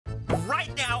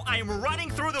right now, I am running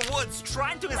through the woods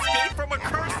trying to escape from a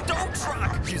cursed tow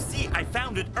truck. You see, I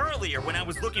found it earlier when I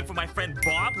was looking for my friend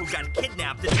Bob, who got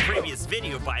kidnapped in the previous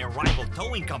video by a rival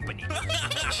towing company.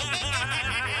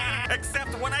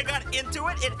 Except when I got into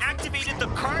it, it activated the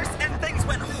curse and things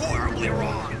went horribly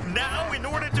wrong. Now, in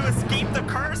order to escape the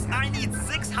curse, I need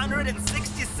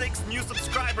 666 new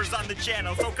subscribers on the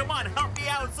channel. So come on, help me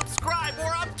out, subscribe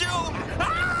or I'm doomed.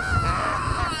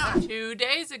 Ah! 2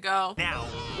 days ago. Now,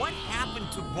 what happened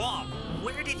to Bob?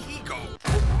 Where did he go?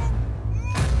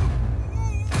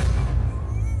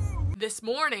 This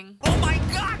morning. Oh my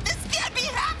god, this can't be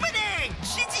happening!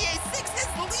 GTA 6 is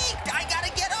leaked! I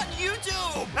gotta get on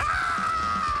YouTube!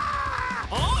 Ah!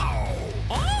 Oh!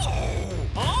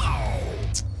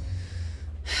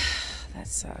 That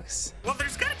sucks. Well,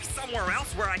 there's gotta be somewhere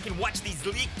else where I can watch these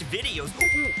leaked videos.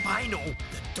 Ooh, I know, the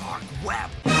dark web.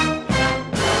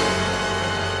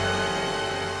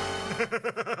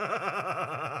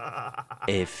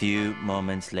 A few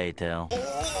moments later.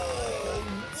 Oh,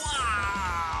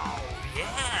 wow!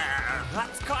 Yeah,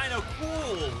 that's kind of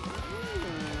cool.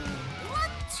 What?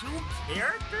 2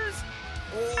 characters?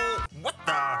 Oh, what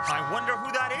the? I wonder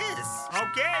who that is.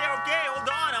 Okay, hold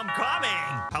on, I'm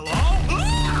coming. Hello?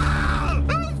 Ah!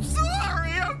 I'm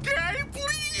sorry, okay?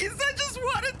 Please, I just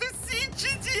wanted to see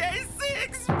GTA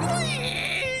 6,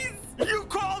 please! You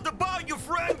called about your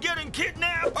friend getting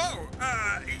kidnapped? Oh,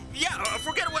 yeah,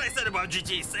 forget what I said about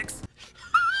GTA 6.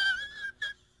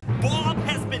 Bob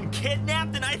has been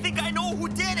kidnapped and I think I know who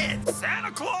did it.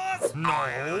 Santa Claus? No.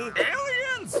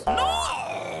 Aliens?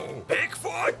 No.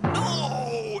 Bigfoot?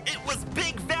 No. It was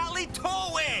Big Valley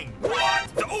Towing.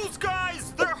 What? Those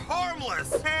guys? They're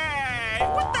harmless. Hey,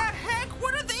 what the heck?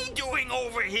 What are they doing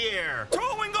over here?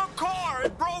 Towing a car.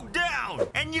 It broke down.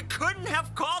 And you couldn't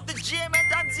have called the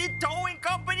GMAntonZ towing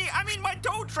company? I mean, my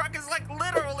tow truck is like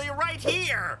literally right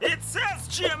here. It says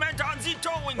GMAntonZ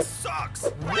towing sucks.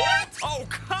 What? Oh,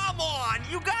 come on.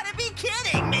 You gotta be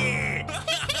kidding me.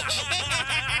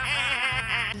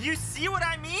 You see what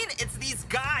I mean? It's these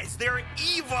guys. They're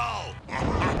evil.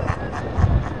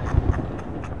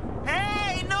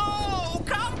 Hey, no!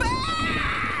 Come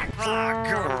back!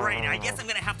 Ah, great. I guess I'm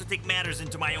gonna have to take matters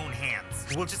into my own hands.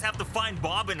 We'll just have to find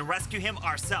Bob and rescue him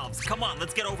ourselves. Come on,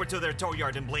 let's get over to their tow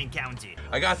yard in Blaine County.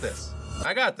 I got this.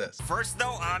 I got this. First,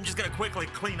 though, I'm just gonna quickly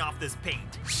clean off this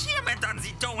paint.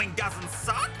 GMAntonZ towing doesn't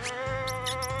suck.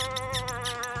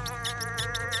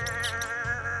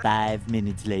 5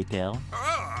 minutes later.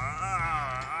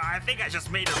 I think I just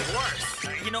made it worse.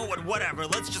 You know what, whatever,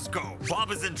 let's just go.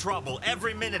 Bob is in trouble,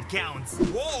 every minute counts.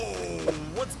 Whoa,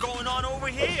 what's going on over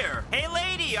here? Hey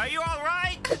lady, are you all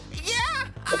right? Yeah,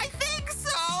 I think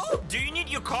so. Do you need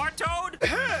your car towed?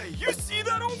 Hey, you see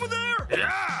that over there?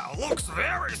 Yeah, looks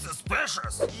very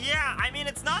suspicious. Yeah, I mean,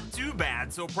 it's not too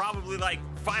bad, so probably like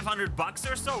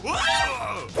 $500 or so.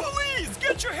 Whoa! Police,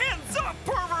 get your hands up,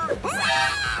 pervert!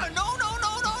 Ah! No,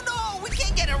 we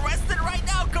can't get arrested right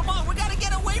now. Come on, we gotta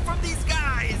get away from these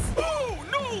guys. Oh,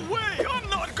 no way, I'm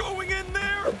not going in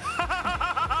there.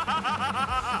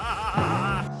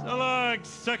 So long,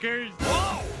 suckers.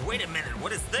 Whoa, wait a minute,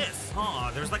 what is this? Oh,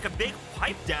 there's like a big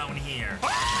pipe down here.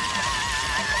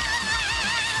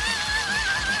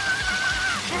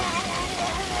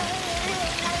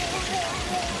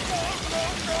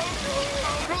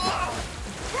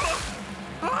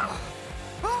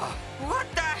 What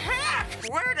the heck?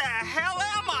 Where the hell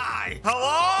am I?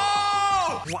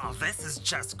 Hello? Wow, this is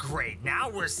just great. Now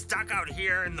we're stuck out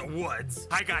here in the woods.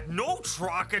 I got no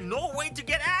truck and no way to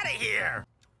get out of here.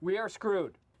 We are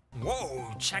screwed.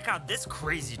 Whoa, check out this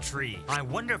crazy tree. I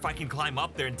wonder if I can climb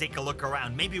up there and take a look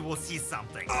around. Maybe we'll see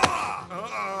something.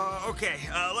 Okay,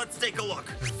 let's take a look.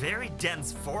 Very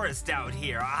dense forest out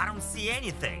here. I don't see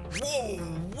anything. Whoa,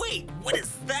 wait, what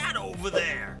is that over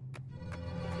there?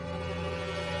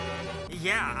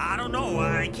 Yeah, I don't know.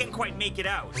 I can't quite make it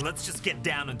out. Let's just get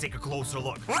down and take a closer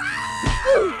look.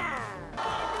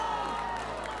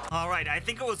 All right, I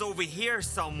think it was over here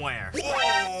somewhere.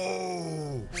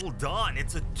 Whoa! Hold on,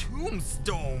 it's a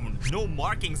tombstone. No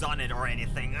markings on it or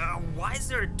anything. Why is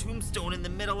there a tombstone in the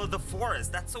middle of the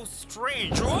forest? That's so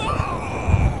strange. Whoa!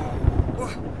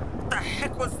 What the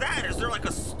heck was that? Is there like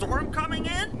a storm coming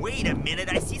in? Wait a minute,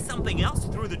 I see something else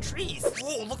through the trees.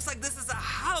 Whoa, looks like this is a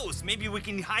house. Maybe we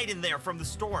can hide in there from the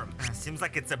storm. Seems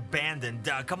like it's abandoned.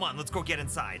 Come on, let's go get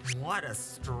inside. What a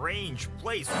strange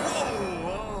place.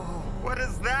 Whoa! What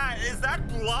is that? Is that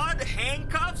blood?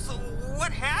 Handcuffs?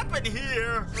 What happened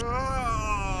here?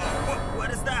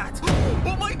 What is that?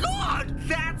 Oh my god!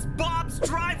 That's Bob's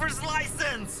driver's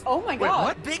license! Oh my god!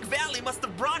 What? Big Valley must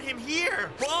have brought him here!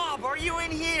 Bob, are you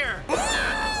in here?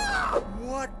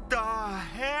 What What the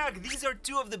heck? These are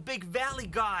two of the Big Valley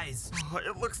guys. Oh,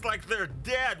 it looks like they're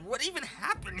dead. What even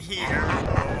happened here?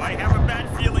 Oh, I have a bad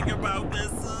feeling about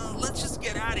this. Let's just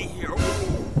get out of here.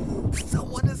 Ooh,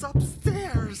 someone is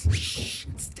upstairs. Shh,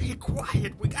 stay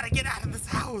quiet. We gotta get out of this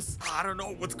house. I don't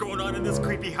know what's going on in this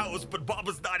creepy house, but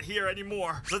Baba's not here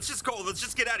anymore. Let's just go. Let's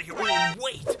just get out of here. Oh,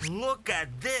 wait. Look at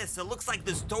this. It looks like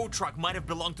this tow truck might have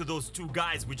belonged to those two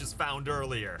guys we just found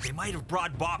earlier. They might have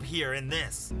brought Bob here in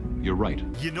this. You're right.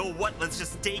 You know what? Let's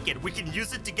just take it. We can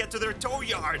use it to get to their tow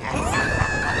yard.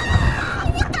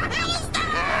 What the hell is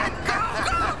that?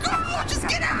 Go! Just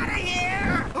get out of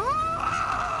here!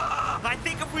 I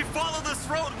think if we follow this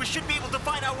road, we should be able to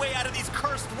find our way out of these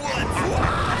cursed woods.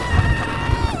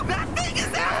 That thing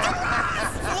is after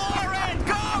us! Lauren,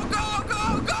 go!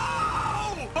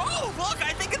 Oh, look,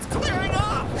 I think it's clearing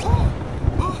up.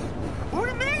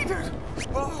 We made it!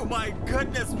 Oh my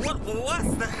goodness, what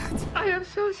was that? I am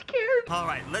so scared. All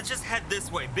right, let's just head this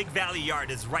way. Big Valley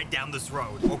Yard is right down this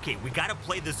road. Okay, we gotta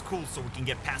play this cool so we can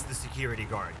get past the security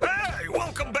guard. Hey,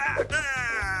 welcome back.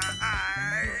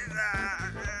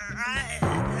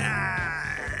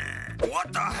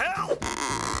 What the hell?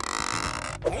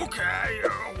 Okay,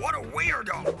 what a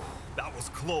weirdo. That was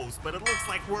close, but it looks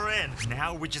like we're in.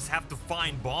 Now we just have to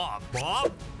find Bob.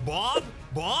 Bob?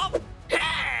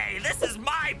 Hey, this is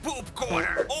my poop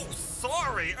corner. Oh,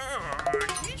 sorry.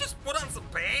 Can you just put on some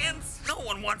pants? No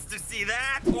one wants to see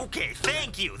that. Okay,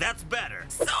 thank you. That's better.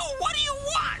 So, what do you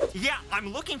want? Yeah,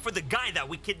 I'm looking for the guy that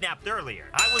we kidnapped earlier.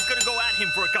 I was gonna go at him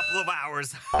for a couple of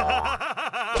hours.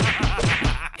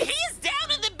 He's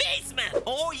down in the basement.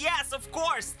 Oh, yes, of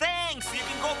course. Thanks. You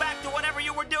can go back to whatever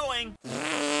you were doing.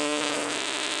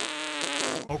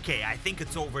 Okay, I think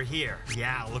it's over here.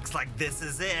 Yeah, looks like this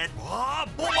is it. Bob!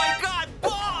 Oh my God,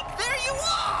 Bob! There you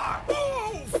are!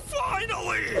 Oh,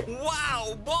 finally!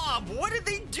 Wow, Bob, what did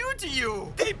they do to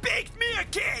you? They baked me a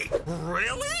cake!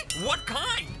 Really? What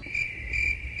kind?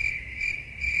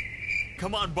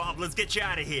 Come on, Bob, let's get you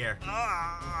out of here.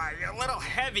 You're a little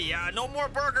heavy. No more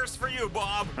burgers for you,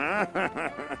 Bob.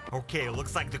 Okay,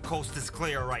 looks like the coast is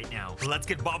clear right now. Let's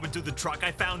get Bob into the truck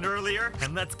I found earlier,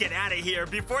 and let's get out of here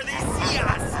before they see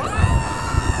us.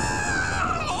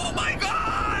 Oh my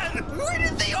God! Where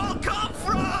did they all come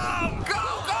from? Go!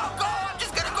 I'm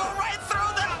just gonna go right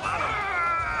through them.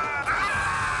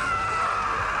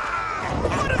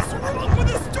 What is wrong with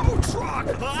this tow truck?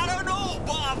 I don't know,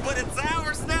 Bob, but it's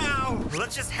ours now.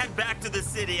 Let's just head back to the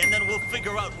city and then we'll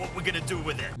figure out what we're gonna do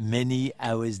with it. Many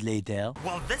hours later.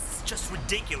 Well, this is just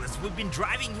ridiculous. We've been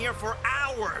driving here for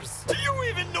hours. Do you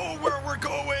even know where we're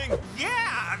going?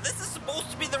 Yeah, this is supposed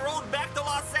to be the road back to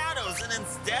Los Santos, and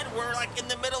instead we're like in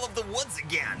the middle of the woods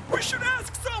again. We should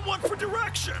ask someone for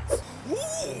directions.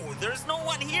 Ooh, there's no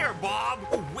one here, Bob.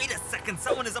 Oh, wait a second,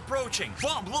 someone is approaching.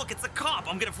 Bob, look, it's a cop.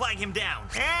 I'm gonna flag him down.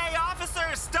 Hey,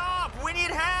 officer, stop. We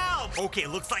need help. Okay,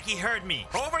 looks like he heard me.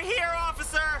 Over here,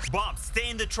 officer. Bob, stay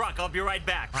in the truck. I'll be right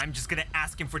back. I'm just gonna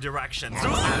ask him for directions.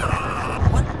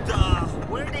 What the?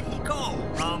 Where did he go?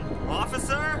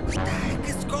 Officer? What the heck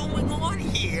is going on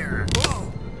here?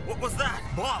 Whoa, what was that?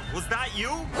 Bob, was that you?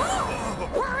 Whoa,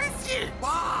 where is he?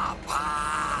 Bob!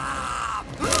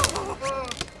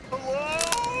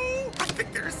 Hello? I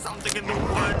think there's something in the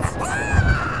woods.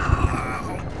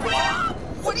 Bob,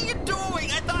 what are you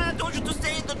doing? I thought I told you to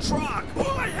stay in the truck.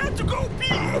 Oh, I had to go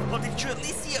pee. Well, did you at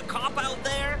least see a cop out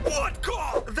there? What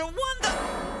cop? The one that...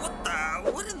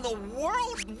 What in the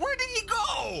world? Where did he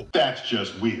go? That's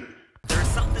just weird. There's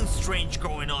something strange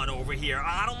going on over here.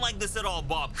 I don't like this at all,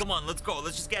 Bob. Come on, let's go.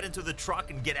 Let's just get into the truck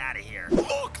and get out of here.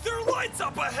 Look, there are lights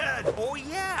up ahead. Oh,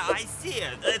 yeah, I see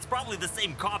it. It's probably the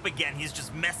same cop again. He's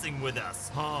just messing with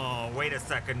us. Oh, wait a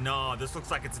second. No, this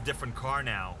looks like it's a different car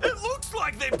now. It looks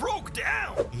like they broke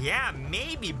down. Yeah,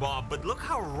 maybe, Bob, but look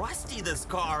how rusty this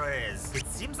car is. It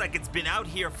seems like it's been out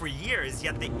here for years,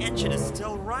 yet the engine is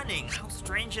still running. How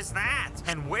strange is that?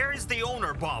 And where is the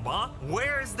owner, Bob, huh?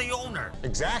 Where is the owner?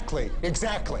 Exactly.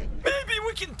 Maybe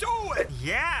we can do it.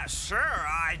 Yeah, sure,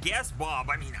 I guess, Bob.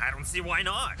 I mean, I don't see why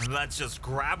not. Let's just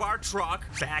grab our truck,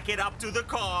 back it up to the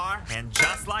car, and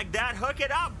just like that, hook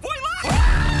it up. Voila!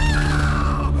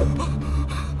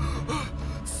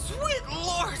 Sweet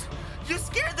Lord! You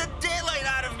scared the daylight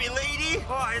out of me, lady.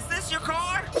 Oh, is this your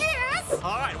car? Yes.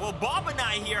 All right, well, Bob and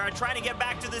I here are trying to get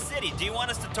back to the city. Do you want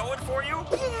us to tow it for you?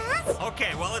 Yes.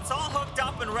 Okay, well, it's all hooked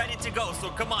up and ready to go, so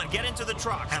come on, get into the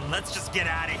truck, and let's just get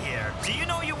out of here. Do you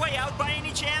know your way out by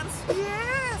any chance?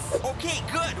 Yes. Okay,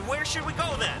 good. Where should we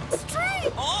go then?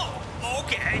 Straight. Oh,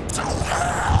 okay.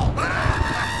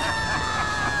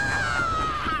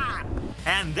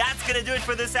 And that's gonna do it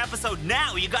for this episode.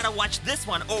 Now you gotta watch this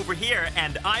one over here,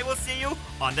 and I will see you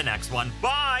on the next one.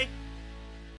 Bye!